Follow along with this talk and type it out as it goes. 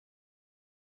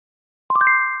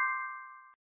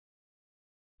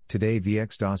Today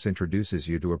VXDOS introduces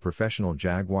you to a professional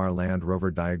Jaguar Land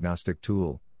Rover diagnostic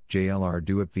tool, JLR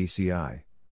DOIP VCI.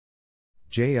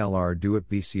 JLR DOIP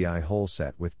VCI whole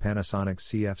set with Panasonic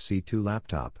CFC2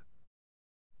 laptop.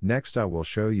 Next I will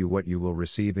show you what you will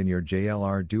receive in your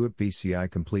JLR DOIP VCI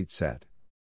complete set.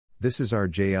 This is our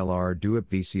JLR DOIP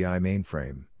VCI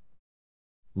mainframe.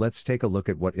 Let's take a look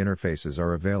at what interfaces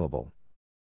are available.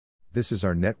 This is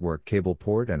our network cable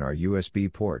port and our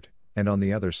USB port, and on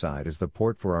the other side is the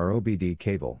port for our OBD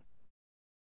cable.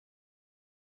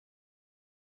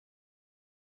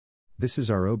 This is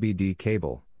our OBD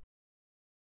cable.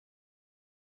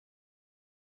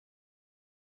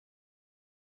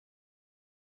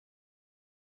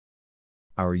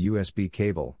 Our USB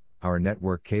cable, our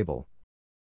network cable.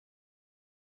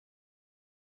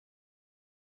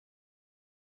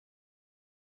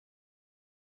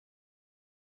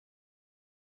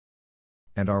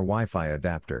 And our Wi-Fi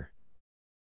adapter.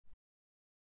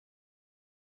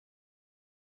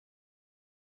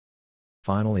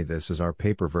 Finally, this is our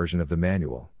paper version of the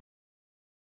manual.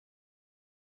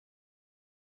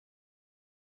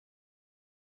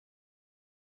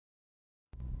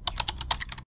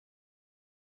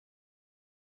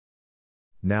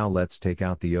 Now let's take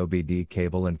out the OBD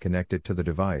cable and connect it to the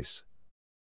device.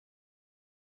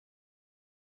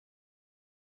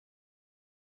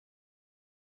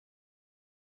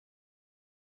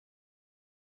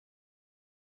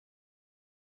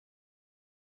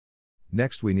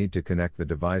 Next we need to connect the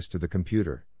device to the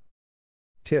computer.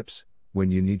 Tips: when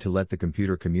you need to let the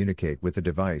computer communicate with the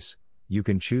device, you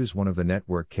can choose one of the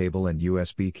network cable and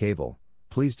USB cable.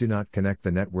 Please do not connect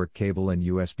the network cable and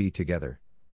USB together.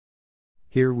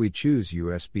 Here we choose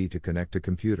USB to connect to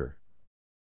computer.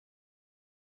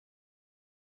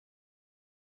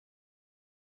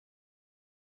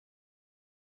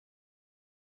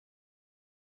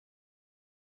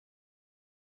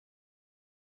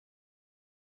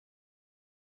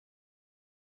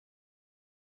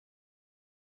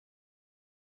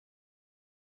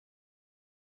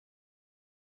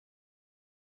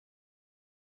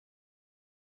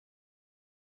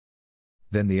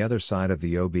 Then the other side of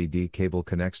the OBD cable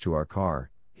connects to our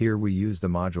car. Here we use the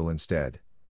module instead.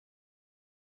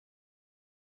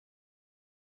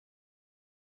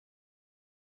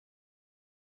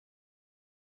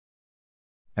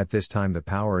 At this time the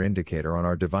power indicator on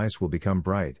our device will become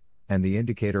bright, and the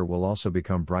indicator will also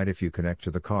become bright if you connect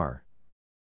to the car.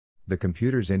 The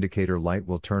computer's indicator light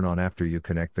will turn on after you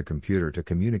connect the computer to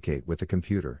communicate with the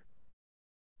computer.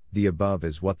 The above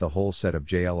is what the whole set of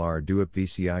JLR DOIP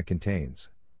VCI contains.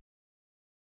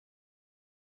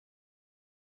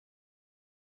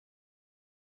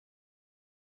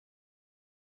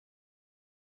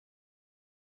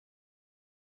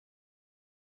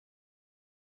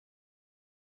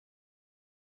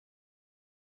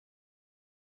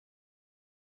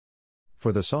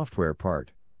 For the software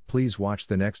part, please watch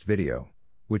the next video,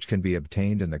 which can be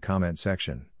obtained in the comment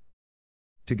section.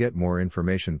 To get more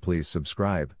information, please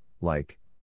subscribe, like.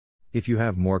 If you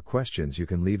have more questions, you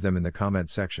can leave them in the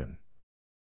comment section.